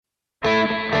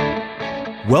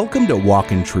Welcome to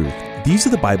Walk in Truth. These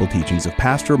are the Bible teachings of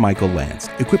Pastor Michael Lance,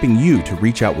 equipping you to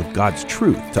reach out with God's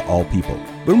truth to all people.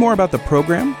 Learn more about the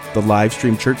program, the live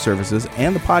stream church services,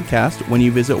 and the podcast when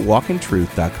you visit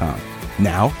walkintruth.com.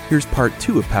 Now, here's part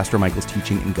 2 of Pastor Michael's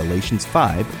teaching in Galatians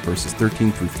 5, verses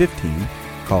 13 through 15,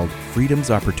 called Freedom's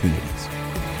Opportunities.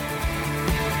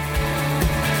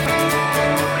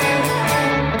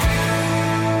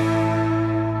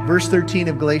 Verse 13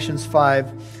 of Galatians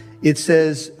 5, it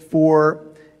says, For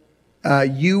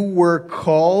you were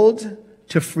called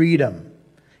to freedom.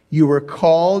 You were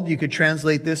called, you could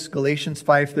translate this, Galatians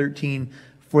 5:13,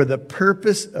 for the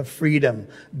purpose of freedom.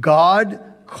 God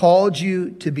called you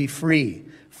to be free.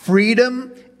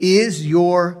 Freedom is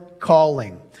your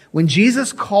calling. When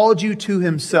Jesus called you to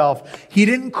himself, he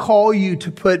didn't call you to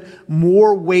put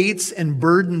more weights and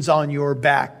burdens on your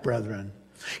back, brethren.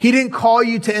 He didn't call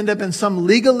you to end up in some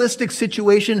legalistic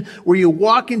situation where you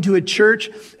walk into a church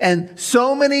and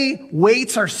so many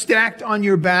weights are stacked on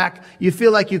your back, you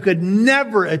feel like you could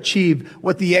never achieve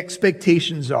what the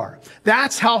expectations are.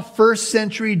 That's how first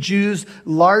century Jews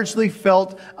largely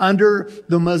felt under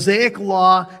the Mosaic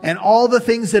law and all the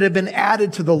things that have been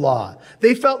added to the law.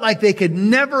 They felt like they could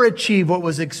never achieve what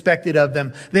was expected of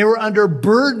them. They were under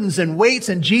burdens and weights,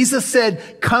 and Jesus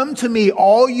said, "Come to me,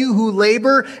 all you who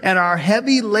labor and are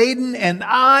heavy laden, and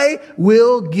I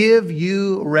will give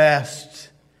you rest.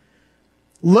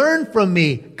 Learn from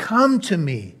me. Come to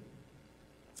me."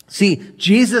 See,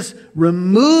 Jesus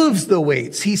removes the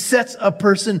weights. He sets a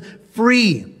person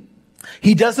free.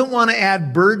 He doesn't want to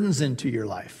add burdens into your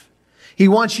life. He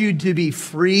wants you to be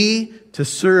free to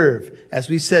serve, as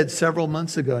we said several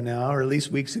months ago now, or at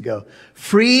least weeks ago.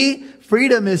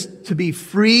 Freedom is to be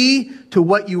free to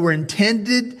what you were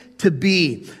intended to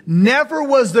be. Never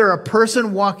was there a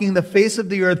person walking the face of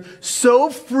the earth so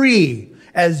free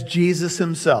as Jesus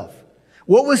himself.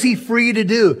 What was he free to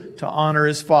do? To honor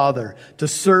his Father, to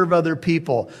serve other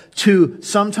people, to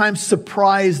sometimes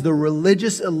surprise the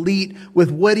religious elite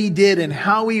with what he did and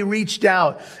how he reached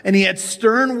out. And he had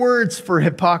stern words for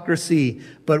hypocrisy,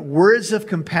 but words of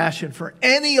compassion for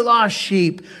any lost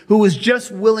sheep who was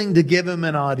just willing to give him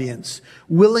an audience,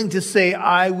 willing to say,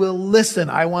 "I will listen.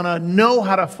 I want to know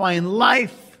how to find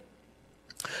life."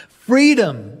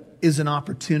 Freedom is an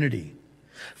opportunity.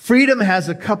 Freedom has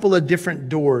a couple of different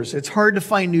doors. It's hard to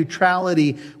find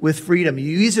neutrality with freedom.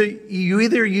 You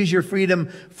either use your freedom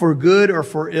for good or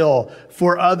for ill,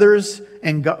 for others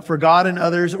and for God and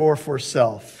others, or for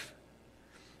self.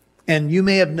 And you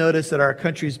may have noticed that our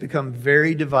country's become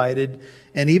very divided,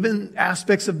 and even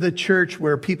aspects of the church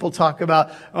where people talk about,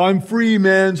 "I'm free,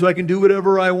 man, so I can do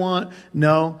whatever I want."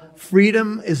 No,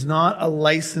 freedom is not a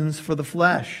license for the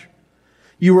flesh.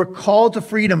 You were called to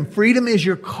freedom. Freedom is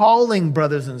your calling,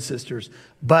 brothers and sisters.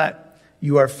 But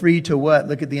you are free to what?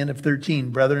 Look at the end of 13,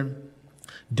 brethren.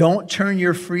 Don't turn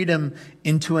your freedom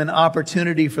into an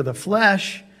opportunity for the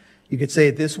flesh. You could say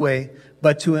it this way,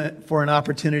 but for an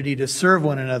opportunity to serve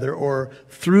one another, or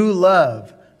through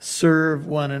love, serve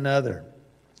one another.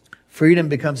 Freedom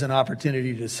becomes an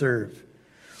opportunity to serve.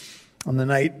 On the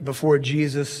night before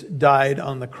Jesus died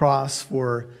on the cross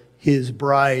for his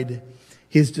bride,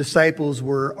 his disciples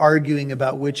were arguing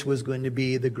about which was going to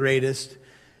be the greatest.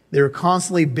 They were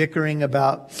constantly bickering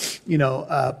about,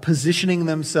 positioning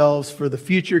themselves for the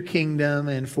future kingdom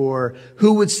and for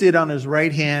who would sit on his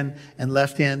right hand and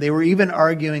left hand. They were even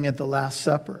arguing at the Last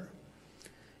Supper.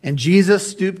 And Jesus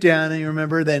stooped down, and you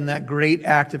remember that in that great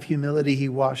act of humility, he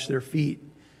washed their feet.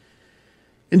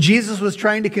 And Jesus was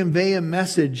trying to convey a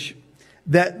message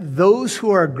that those who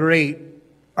are great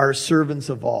are servants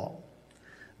of all.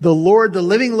 The Lord, the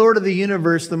living Lord of the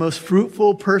universe, the most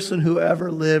fruitful person who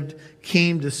ever lived,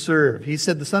 came to serve. He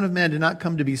said, "The Son of Man did not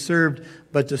come to be served,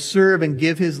 but to serve and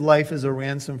give his life as a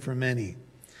ransom for many."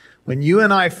 When you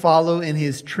and I follow in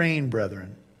his train,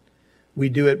 brethren, we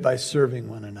do it by serving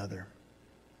one another.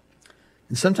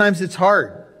 And sometimes it's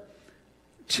hard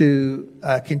to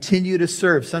continue to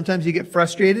serve. Sometimes you get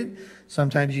frustrated.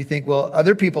 Sometimes you think, well,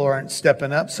 other people aren't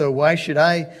stepping up, so why should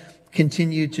I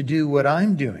continue to do what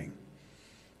I'm doing?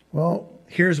 Well,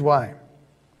 here's why.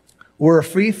 We're a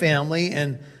free family,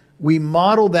 and we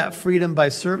model that freedom by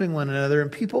serving one another, and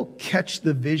people catch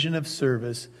the vision of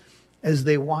service as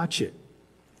they watch it.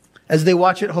 As they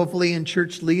watch it, hopefully, in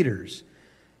church leaders.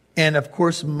 And, of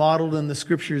course, modeled in the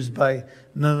scriptures by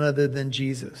none other than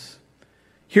Jesus.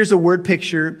 Here's a word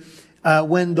picture.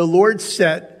 When the Lord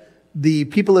set the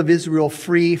people of Israel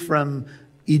free from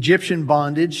Egyptian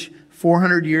bondage,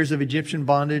 400 years of Egyptian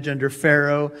bondage under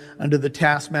Pharaoh, under the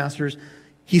taskmasters,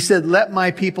 he said, "Let my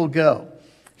people go."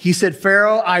 He said,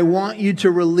 "Pharaoh, I want you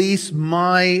to release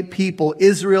my people.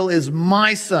 Israel is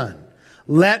my son.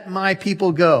 Let my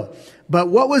people go. But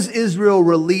what was Israel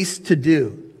released to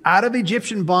do? Out of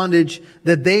Egyptian bondage,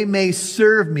 that they may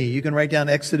serve me. You can write down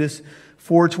Exodus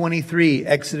 4:23,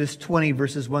 Exodus 20,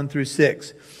 verses 1 through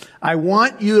 6. I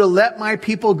want you to let my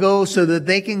people go so that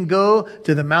they can go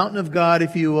to the mountain of God,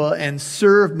 if you will, and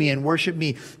serve me and worship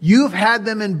me. You've had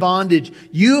them in bondage.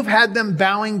 You've had them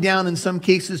bowing down in some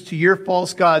cases to your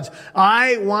false gods.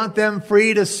 I want them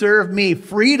free to serve me.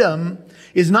 Freedom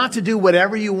is not to do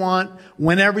whatever you want,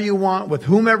 whenever you want, with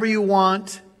whomever you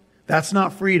want. That's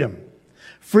not freedom.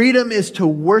 Freedom is to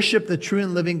worship the true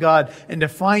and living God and to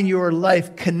find your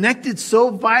life connected so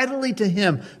vitally to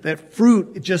Him that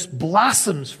fruit just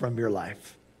blossoms from your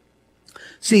life.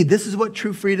 See, this is what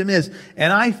true freedom is.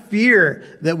 And I fear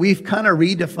that we've kind of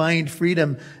redefined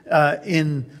freedom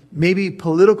in maybe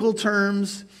political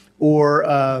terms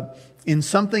or in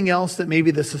something else that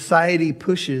maybe the society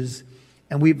pushes,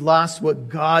 and we've lost what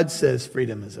God says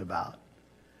freedom is about.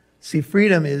 See,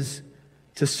 freedom is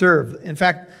to serve. In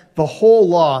fact, the whole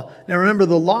law. Now remember,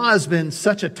 the law has been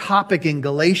such a topic in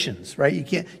Galatians, right? You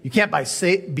can't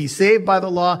be saved by the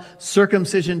law.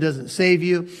 Circumcision doesn't save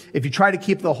you. If you try to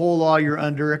keep the whole law, you're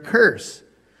under a curse.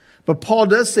 But Paul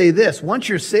does say this: once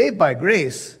you're saved by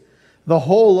grace, the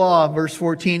whole law, verse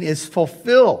 14, is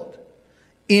fulfilled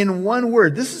in one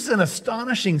word. This is an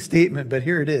astonishing statement, but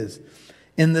here it is.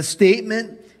 In the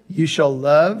statement, you shall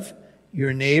love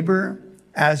your neighbor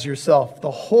as yourself.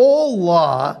 The whole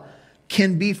law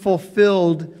can be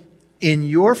fulfilled in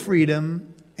your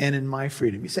freedom and in my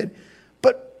freedom. You said,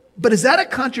 but is that a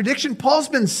contradiction? Paul's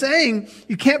been saying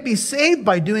you can't be saved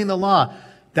by doing the law.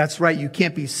 That's right, you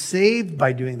can't be saved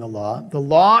by doing the law. The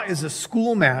law is a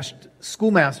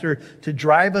schoolmaster to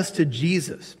drive us to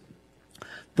Jesus.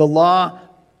 The law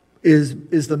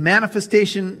is the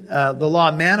manifestation, the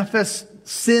law manifests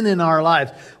sin in our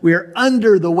lives. We are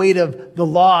under the weight of the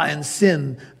law and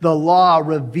sin. The law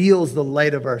reveals the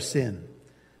light of our sin.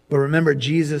 But remember,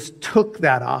 Jesus took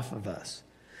that off of us.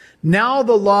 Now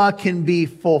the law can be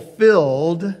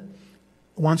fulfilled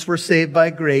once we're saved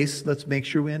by grace. Let's make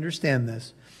sure we understand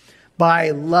this. By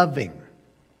loving.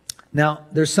 Now,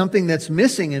 there's something that's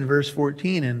missing in verse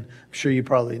 14, and I'm sure you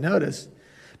probably noticed.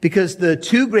 Because the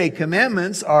two great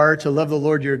commandments are to love the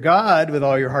Lord your God with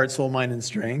all your heart, soul, mind, and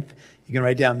strength. You can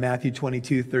write down Matthew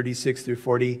 22, 36 through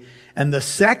 40. And the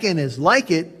second is like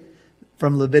it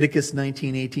from Leviticus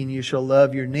 19, 18. You shall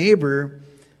love your neighbor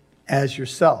as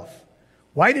yourself.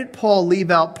 Why did Paul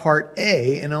leave out part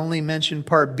A and only mention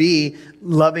part B,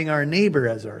 loving our neighbor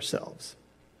as ourselves?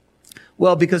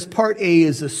 Well, because part A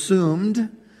is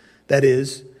assumed. That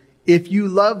is, if you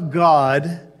love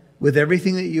God with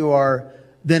everything that you are,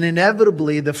 then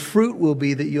inevitably the fruit will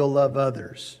be that you'll love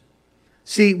others.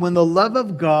 See, when the love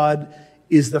of God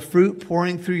is the fruit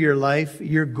pouring through your life,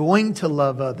 you're going to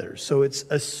love others. So it's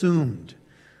assumed.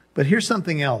 But here's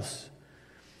something else.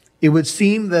 It would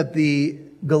seem that the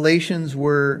Galatians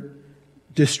were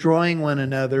destroying one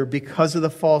another because of the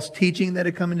false teaching that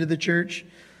had come into the church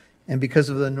and because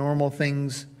of the normal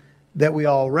things that we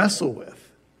all wrestle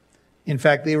with. In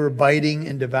fact, they were biting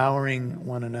and devouring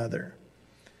one another.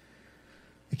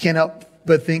 I can't help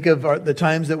but think of the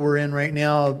times that we're in right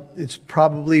now. It's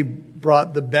probably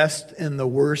brought the best and the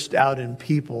worst out in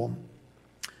people.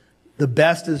 The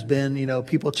best has been,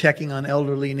 people checking on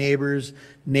elderly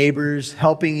neighbors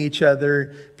helping each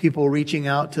other, people reaching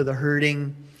out to the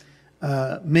hurting.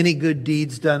 Many good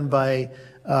deeds done by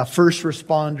first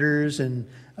responders and,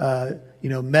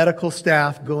 medical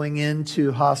staff going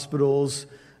into hospitals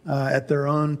at their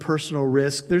own personal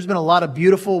risk. There's been a lot of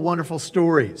beautiful, wonderful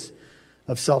stories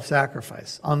of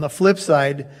self-sacrifice. On the flip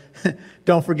side,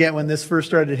 don't forget when this first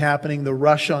started happening, the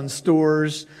rush on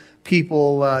stores,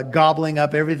 people gobbling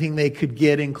up everything they could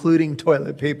get, including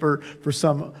toilet paper for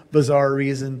some bizarre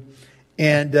reason,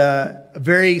 and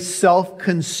very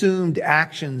self-consumed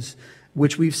actions,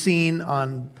 which we've seen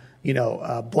on,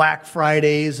 Black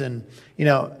Fridays. And, you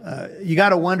got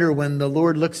to wonder when the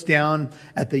Lord looks down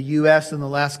at the U.S. in the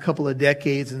last couple of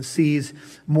decades and sees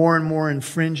more and more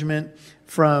infringement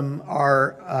from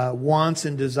our wants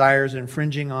and desires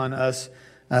infringing on us,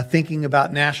 thinking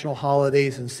about national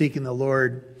holidays and seeking the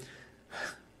Lord.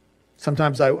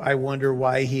 Sometimes I wonder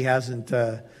why He hasn't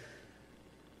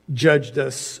judged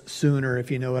us sooner, if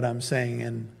you know what I'm saying.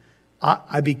 And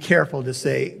I'd be careful to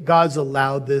say God's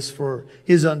allowed this for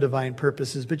His own divine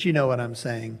purposes, but you know what I'm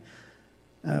saying.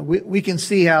 We can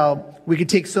see how we can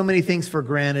take so many things for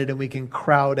granted and we can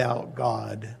crowd out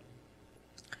God.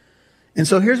 And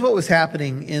so here's what was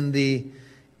happening in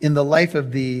the life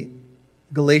of the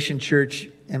Galatian church,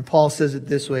 and Paul says it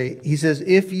this way. He says,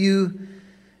 if you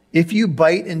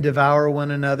bite and devour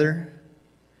one another,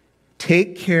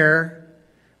 Take care,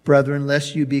 brethren,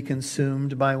 lest you be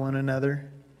consumed by one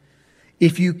another.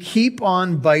 If you keep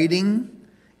on biting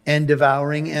and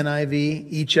devouring, NIV,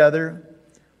 each other,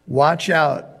 watch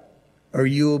out, or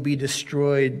you will be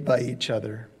destroyed by each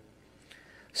other.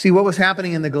 See, what was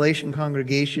happening in the Galatian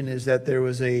congregation is that there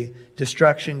was a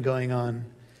destruction going on.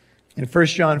 In 1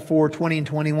 John 4:20 and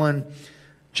 21,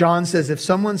 John says, if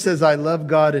someone says, I love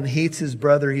God and hates his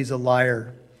brother, he's a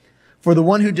liar. For the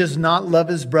one who does not love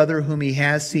his brother whom he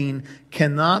has seen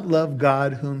cannot love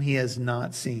God whom he has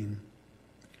not seen.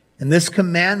 And this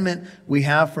commandment we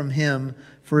have from him,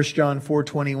 1 John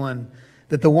 4:21,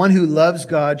 that the one who loves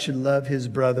God should love his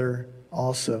brother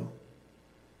also.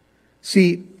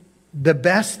 See, the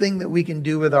best thing that we can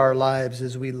do with our lives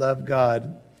as we love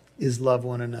God is love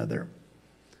one another.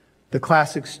 The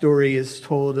classic story is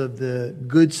told of the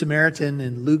Good Samaritan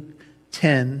in Luke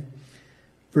 10,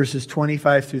 verses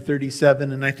 25 through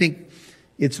 37. And I think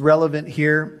it's relevant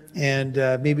here. And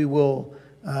maybe we'll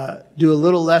do a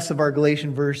little less of our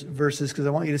Galatian verses because I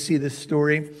want you to see this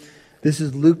story. This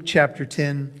is Luke chapter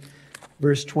 10,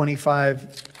 verse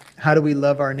 25. How do we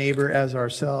love our neighbor as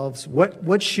ourselves?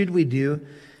 What should we do?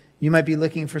 You might be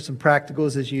looking for some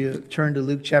practicals as you turn to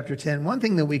Luke chapter 10. One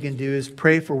thing that we can do is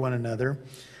pray for one another.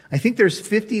 I think there's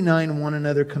 59 one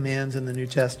another commands in the New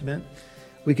Testament.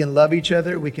 We can love each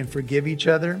other. We can forgive each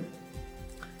other.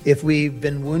 If we've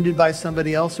been wounded by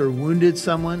somebody else or wounded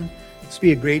someone, this would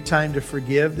be a great time to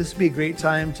forgive. This would be a great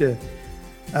time to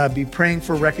be praying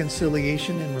for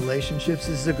reconciliation in relationships.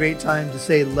 This is a great time to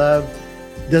say love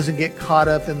doesn't get caught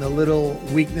up in the little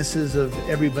weaknesses of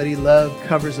everybody. Love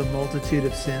covers a multitude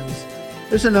of sins.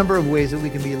 There's a number of ways that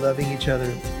we can be loving each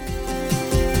other.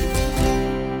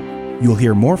 You'll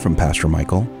hear more from Pastor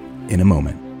Michael in a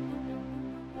moment.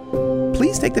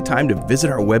 Please take the time to visit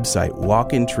our website,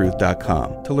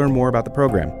 walkintruth.com, to learn more about the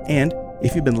program. And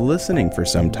if you've been listening for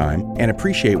some time and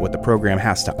appreciate what the program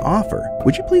has to offer,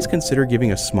 would you please consider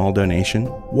giving a small donation?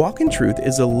 Walk in Truth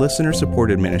is a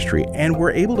listener-supported ministry, and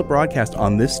we're able to broadcast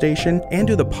on this station and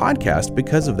do the podcast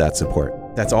because of that support.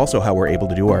 That's also how we're able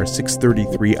to do our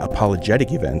 633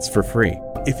 apologetic events for free.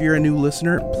 If you're a new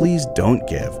listener, please don't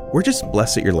give. We're just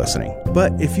blessed that you're listening.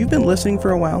 But if you've been listening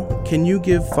for a while, can you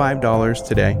give $5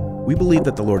 today? We believe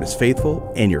that the Lord is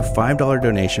faithful, and your $5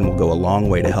 donation will go a long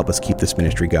way to help us keep this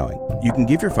ministry going. You can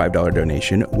give your $5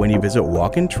 donation when you visit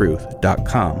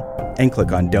walkintruth.com and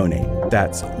click on Donate.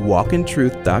 That's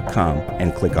walkintruth.com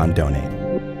and click on Donate.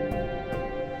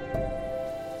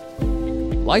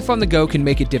 Life on the go can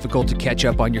make it difficult to catch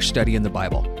up on your study in the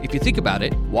Bible. If you think about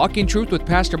it, Walk in Truth with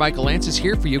Pastor Michael Lance is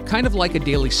here for you kind of like a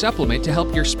daily supplement to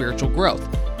help your spiritual growth.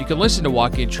 You can listen to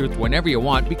Walk in Truth whenever you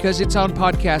want because it's on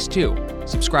podcast too.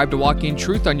 Subscribe to Walk in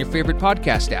Truth on your favorite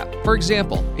podcast app. For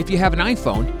example, if you have an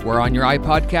iPhone, we're on your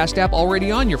iPodcast app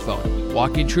already on your phone.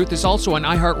 Walk in Truth is also on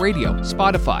iHeartRadio,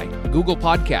 Spotify, Google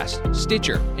Podcasts,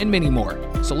 Stitcher, and many more.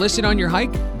 So listen on your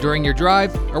hike, during your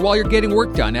drive, or while you're getting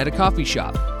work done at a coffee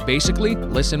shop. Basically,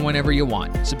 listen whenever you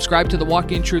want. Subscribe to the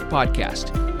Walk in Truth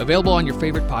podcast, available on your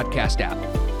favorite podcast app.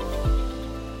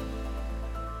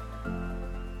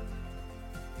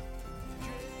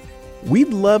 We'd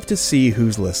love to see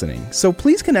who's listening, so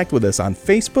please connect with us on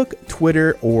Facebook,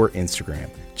 Twitter, or Instagram.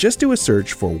 Just do a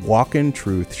search for Walk in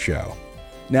Truth Show.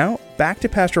 Now, back to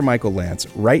Pastor Michael Lance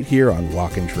right here on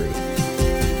Walk in Truth.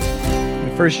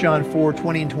 In 1 John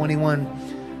 4:20 and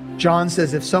 21, John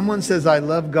says, if someone says, I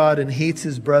love God and hates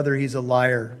his brother, he's a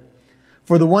liar.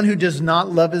 For the one who does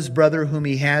not love his brother whom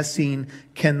he has seen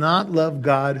cannot love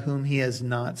God whom he has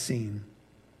not seen.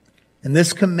 And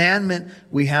this commandment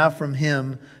we have from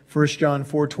him, 1 John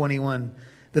 4:21,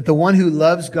 that the one who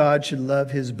loves God should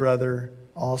love his brother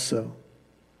also.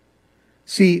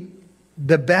 See,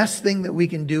 the best thing that we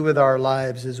can do with our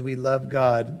lives as we love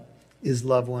God is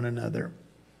love one another.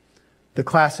 The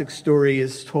classic story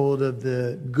is told of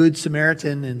the Good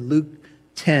Samaritan in Luke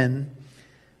 10,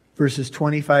 verses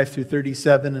 25 through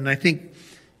 37. And I think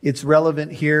it's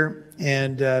relevant here.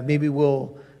 And maybe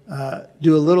we'll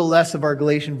do a little less of our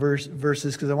Galatian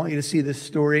verses because I want you to see this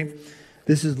story.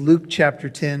 This is Luke chapter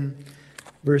 10,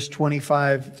 verse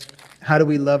 25. How do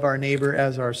we love our neighbor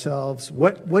as ourselves?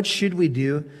 What should we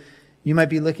do? You might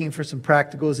be looking for some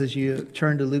practicals as you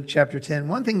turn to Luke chapter 10.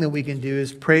 One thing that we can do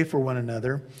is pray for one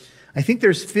another. I think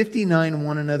there's 59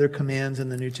 one another commands in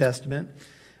the New Testament.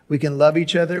 We can love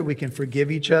each other. We can forgive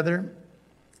each other.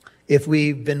 If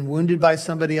we've been wounded by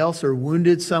somebody else or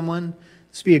wounded someone,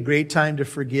 this would be a great time to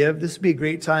forgive. This would be a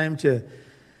great time to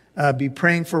be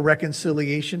praying for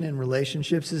reconciliation in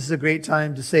relationships. This is a great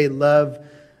time to say love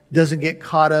doesn't get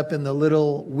caught up in the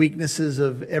little weaknesses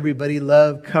of everybody.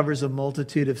 Love covers a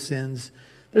multitude of sins.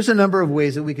 There's a number of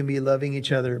ways that we can be loving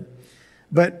each other.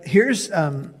 But here's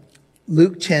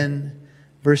Luke 10,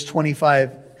 verse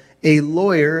 25. A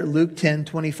lawyer, Luke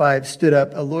 10:25, stood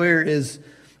up. A lawyer is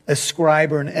a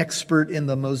scribe or an expert in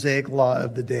the Mosaic law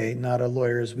of the day, not a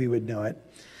lawyer as we would know it.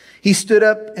 He stood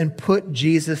up and put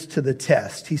Jesus to the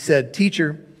test. He said,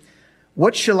 "Teacher,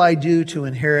 what shall I do to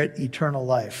inherit eternal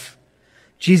life?"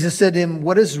 Jesus said to him,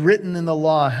 "What is written in the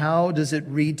law? How does it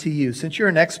read to you?" Since you're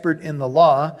an expert in the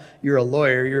law, you're a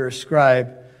lawyer, you're a scribe,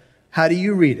 how do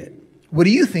you read it? What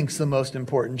do you think is the most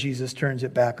important? Jesus turns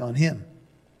it back on him.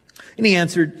 And he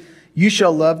answered, "You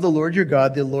shall love the Lord your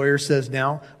God," the lawyer says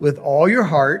now, "with all your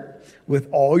heart, with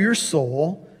all your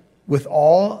soul, with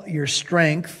all your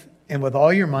strength, and with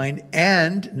all your mind,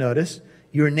 and," notice,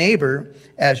 "your neighbor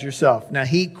as yourself." Now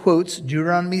he quotes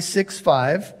Deuteronomy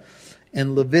 6:5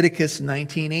 and Leviticus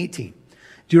 19:18.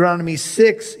 Deuteronomy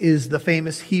 6 is the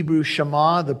famous Hebrew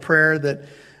Shema, the prayer that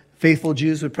faithful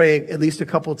Jews would pray at least a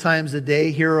couple times a day.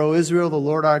 "Hear, O Israel, the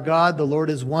Lord our God, the Lord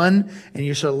is one, and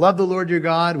you shall love the Lord your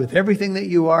God with everything that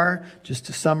you are," just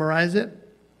to summarize it.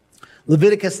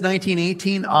 Leviticus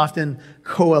 19:18 often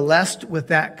coalesced with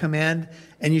that command,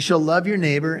 "and you shall love your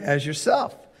neighbor as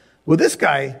yourself." Well, this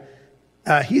guy,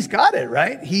 he's got it,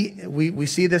 right? We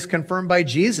see this confirmed by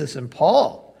Jesus and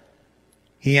Paul.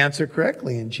 He answered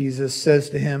correctly, and Jesus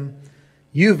says to him,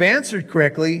 "You've answered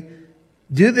correctly.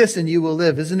 Do this and you will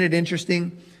live." Isn't it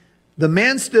interesting? The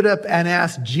man stood up and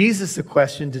asked Jesus a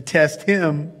question to test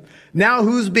him. Now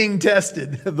who's being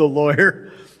tested? The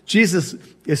lawyer. Jesus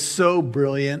is so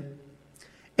brilliant.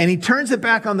 And he turns it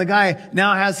back on the guy,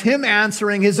 now has him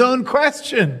answering his own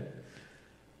question.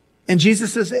 And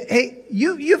Jesus says, "Hey,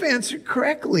 you've answered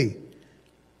correctly."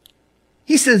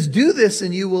 He says, "Do this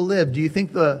and you will live." Do you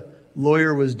think the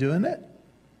lawyer was doing it?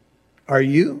 Are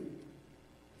you?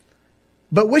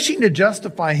 But wishing to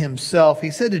justify himself,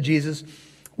 he said to Jesus,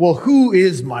 "Well, who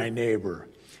is my neighbor?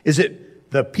 Is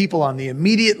it the people on the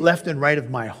immediate left and right of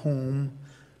my home?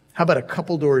 How about a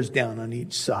couple doors down on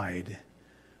each side?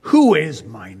 Who is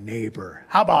my neighbor?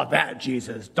 How about that,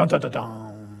 Jesus?" Dun, dun, dun,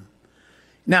 dun.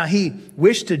 Now, he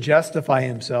wished to justify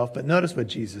himself, but notice what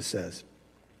Jesus says.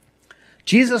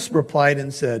 Jesus replied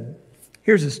and said,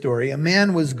 here's a story. A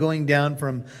man was going down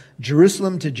from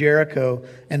Jerusalem to Jericho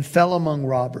and fell among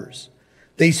robbers.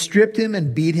 They stripped him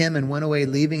and beat him and went away,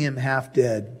 leaving him half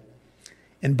dead.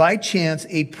 And by chance,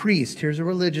 a priest, here's a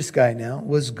religious guy now,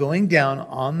 was going down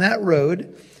on that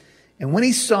road. And when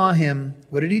he saw him,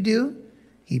 what did he do?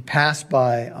 He passed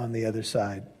by on the other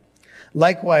side.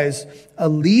 Likewise, a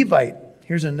Levite,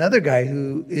 here's another guy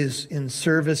who is in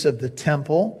service of the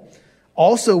temple.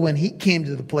 Also, when he came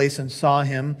to the place and saw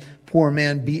him, poor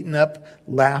man beaten up,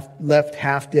 left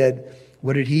half dead,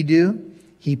 what did he do?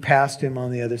 He passed him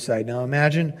on the other side. Now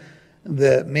imagine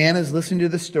the man is listening to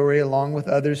the story along with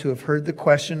others who have heard the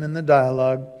question and the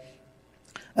dialogue,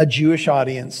 a Jewish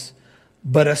audience,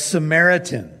 but a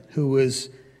Samaritan who was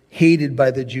hated by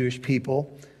the Jewish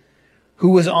people, who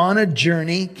was on a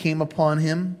journey, came upon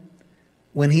him.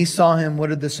 When he saw him, what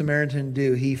did the Samaritan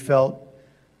do? He felt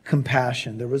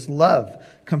compassion. There was love.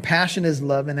 Compassion is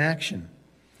love in action.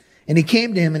 And he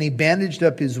came to him and he bandaged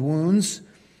up his wounds.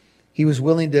 He was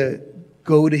willing to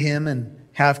go to him and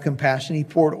have compassion. He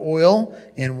poured oil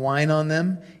and wine on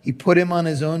them. He put him on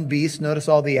his own beast. Notice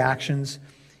all the actions.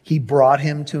 He brought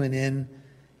him to an inn.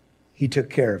 He took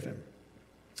care of him.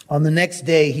 On the next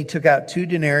day, he took out 2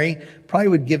 denarii, probably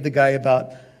would give the guy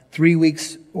about 3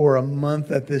 weeks or a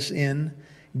month at this inn,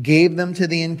 gave them to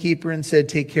the innkeeper and said,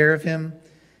 "Take care of him,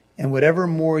 and whatever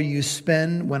more you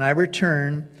spend when I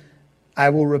return, I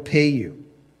will repay you."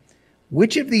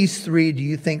 Which of these 3 do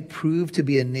you think proved to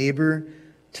be a neighbor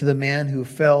to the man who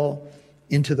fell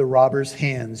into the robber's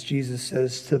hands? Jesus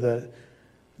says to the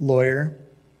lawyer.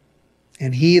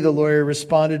 And he, the lawyer,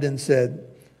 responded and said,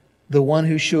 "The one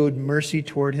who showed mercy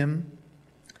toward him."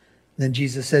 Then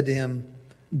Jesus said to him,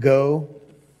 "Go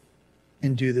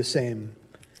and do the same."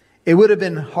 It would have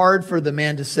been hard for the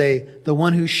man to say the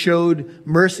one who showed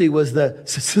mercy was the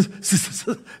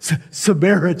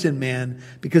Samaritan man,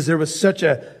 because there was such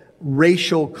a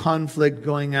racial conflict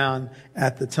going on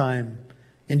at the time.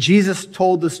 And Jesus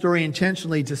told the story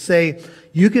intentionally to say,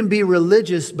 you can be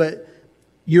religious, but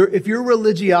if your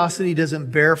religiosity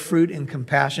doesn't bear fruit in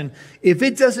compassion, if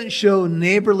it doesn't show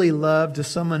neighborly love to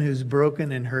someone who's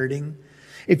broken and hurting,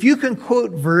 if you can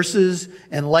quote verses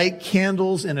and light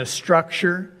candles in a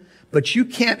structure, but you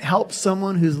can't help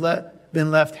someone who's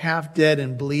been left half dead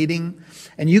and bleeding,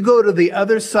 and you go to the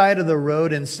other side of the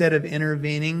road instead of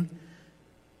intervening,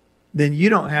 then you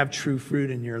don't have true fruit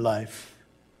in your life.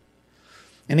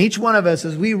 And each one of us,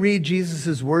 as we read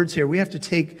Jesus' words here, we have to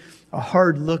take a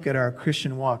hard look at our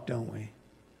Christian walk, don't we?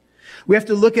 We have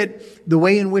to look at the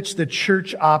way in which the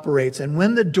church operates. And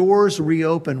when the doors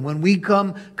reopen, when we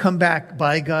come back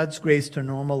by God's grace to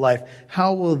normal life,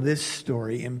 how will this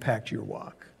story impact your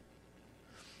walk?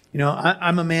 You know,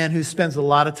 I'm a man who spends a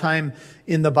lot of time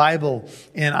in the Bible,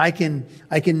 and I can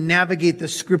navigate the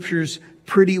scriptures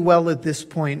pretty well at this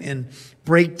point and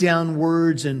break down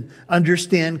words and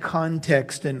understand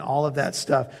context and all of that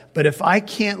stuff. But if I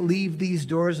can't leave these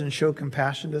doors and show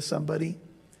compassion to somebody,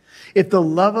 if the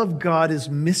love of God is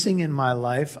missing in my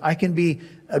life, I can be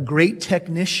a great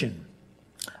technician.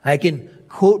 I can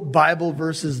quote Bible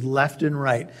verses left and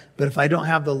right. But if I don't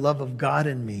have the love of God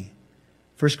in me,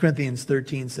 1 Corinthians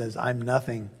 13 says, I'm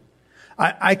nothing.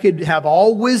 I could have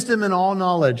all wisdom and all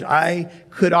knowledge. I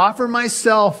could offer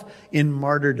myself in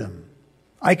martyrdom.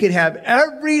 I could have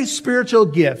every spiritual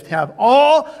gift, have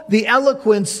all the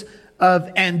eloquence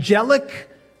of angelic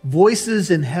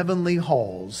voices in heavenly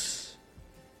halls.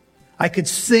 I could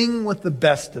sing with the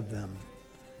best of them.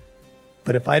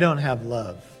 But if I don't have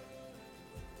love,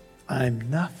 I'm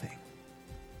nothing.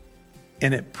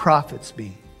 And it profits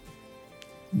me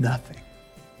nothing.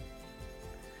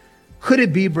 Could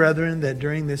it be, brethren, that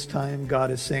during this time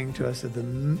God is saying to us that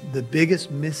the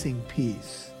biggest missing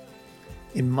piece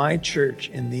in my church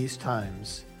in these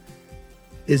times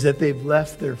is that they've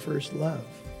left their first love?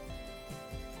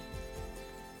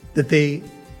 That they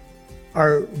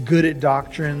are good at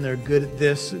doctrine, they're good at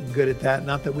this, good at that.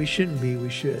 Not that we shouldn't be, we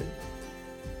should.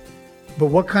 But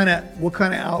what kind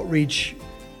of outreach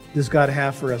does God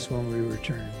have for us when we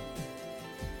return?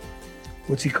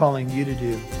 What's He calling you to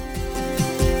do?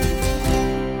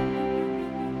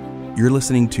 You're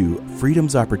listening to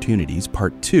Freedom's Opportunities,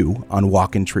 Part 2 on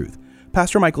Walk in Truth.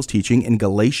 Pastor Michael's teaching in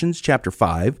Galatians chapter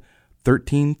 5,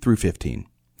 13 through 15.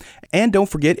 And don't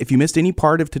forget, if you missed any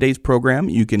part of today's program,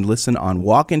 you can listen on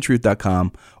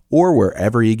walkintruth.com or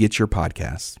wherever you get your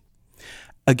podcasts.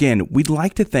 Again, we'd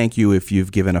like to thank you if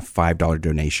you've given a $5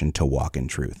 donation to Walk in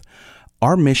Truth.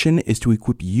 Our mission is to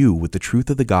equip you with the truth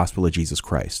of the gospel of Jesus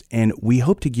Christ, and we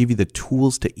hope to give you the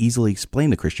tools to easily explain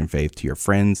the Christian faith to your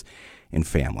friends and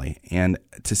family, and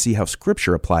to see how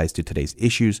Scripture applies to today's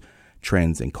issues,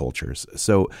 trends, and cultures.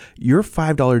 So your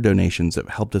 $5 donations have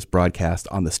helped us broadcast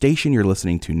on the station you're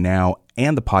listening to now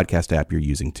and the podcast app you're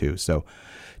using too. So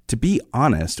to be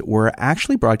honest, we're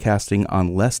actually broadcasting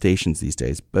on less stations these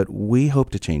days, but we hope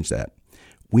to change that.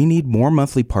 We need more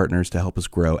monthly partners to help us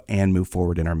grow and move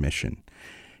forward in our mission.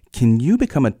 Can you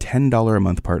become a $10 a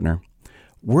month partner?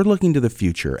 We're looking to the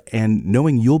future, and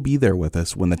knowing you'll be there with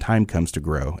us when the time comes to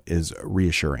grow is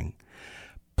reassuring.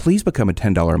 Please become a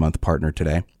 $10 a month partner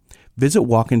today. Visit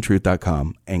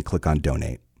walkintruth.com and click on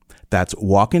Donate. That's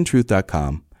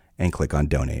walkintruth.com and click on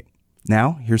Donate.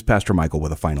 Now, here's Pastor Michael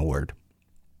with a final word.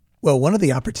 Well, one of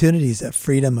the opportunities that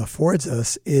freedom affords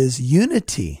us is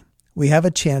unity. We have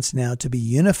a chance now to be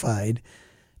unified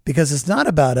because it's not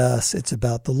about us, it's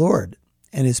about the Lord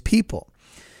and His people.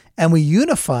 And we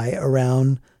unify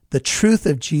around the truth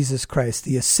of Jesus Christ,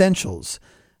 the essentials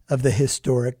of the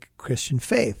historic Christian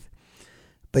faith.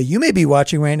 But you may be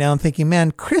watching right now and thinking,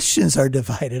 man, Christians are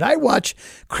divided. I watch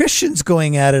Christians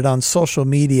going at it on social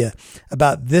media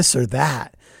about this or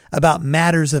that, about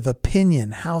matters of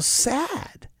opinion. How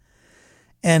sad.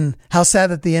 And how sad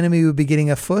that the enemy would be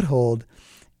getting a foothold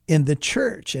in the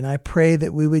church. And I pray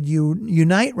that we would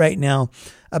unite right now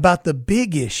about the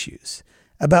big issues,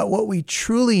 about what we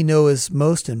truly know is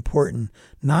most important,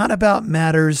 not about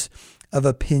matters of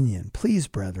opinion. Please,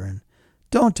 brethren,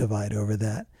 don't divide over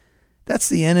that. That's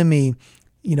the enemy,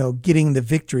 getting the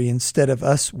victory instead of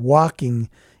us walking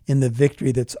in the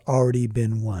victory that's already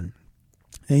been won.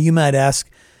 Now, you might ask,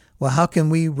 well, how can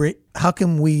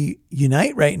we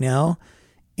unite right now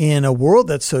in a world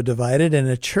that's so divided and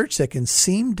a church that can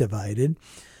seem divided?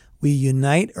 We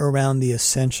unite around the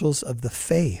essentials of the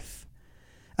faith,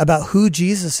 about who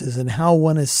Jesus is and how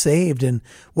one is saved and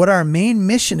what our main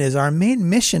mission is. Our main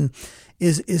mission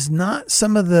is not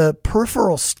some of the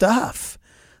peripheral stuff.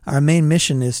 Our main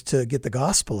mission is to get the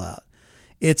gospel out.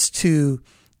 It's to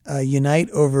unite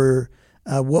over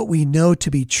what we know to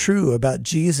be true about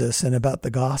Jesus and about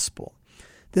the gospel.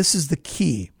 This is the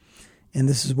key, and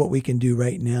this is what we can do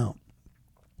right now.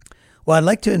 Well, I'd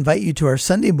like to invite you to our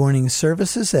Sunday morning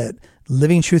services at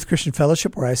Living Truth Christian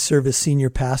Fellowship, where I serve as senior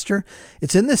pastor.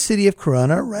 It's in the city of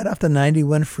Corona, right off the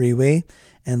 91 freeway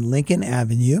and Lincoln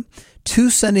Avenue. 2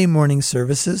 Sunday morning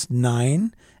services,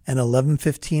 9 and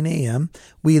 11:15 a.m.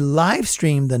 We live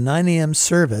stream the 9 a.m.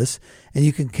 service, and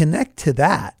you can connect to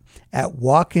that at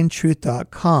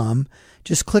walkintruth.com.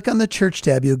 Just click on the church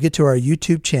tab. You'll get to our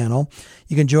YouTube channel.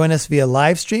 You can join us via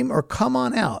live stream or come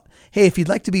on out Hey, if you'd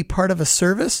like to be part of a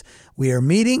service, we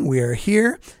are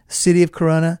here, City of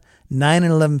Corona, 9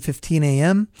 and 11:15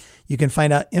 a.m. You can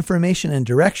find out information and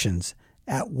directions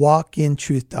at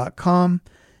walkintruth.com.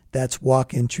 That's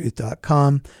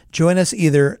walkintruth.com. Join us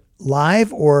either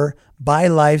live or by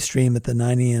live stream at the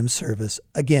 9 a.m. service.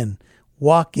 Again,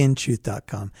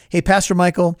 walkintruth.com. Hey, Pastor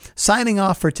Michael, signing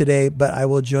off for today, but I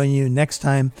will join you next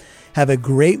time. Have a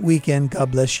great weekend.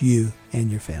 God bless you and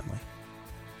your family.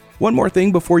 One more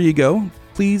thing before you go,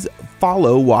 please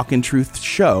follow Walk in Truth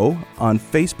Show on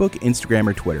Facebook, Instagram,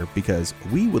 or Twitter, because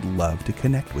we would love to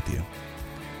connect with you.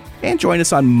 And join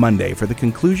us on Monday for the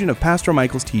conclusion of Pastor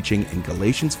Michael's teaching in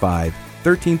Galatians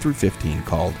 5:13 through 15,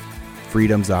 called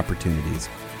Freedom's Opportunities.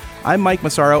 I'm Mike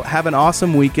Massaro. Have an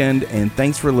awesome weekend, and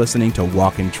thanks for listening to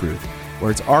Walk in Truth,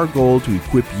 where it's our goal to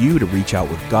equip you to reach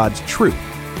out with God's truth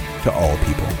to all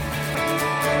people.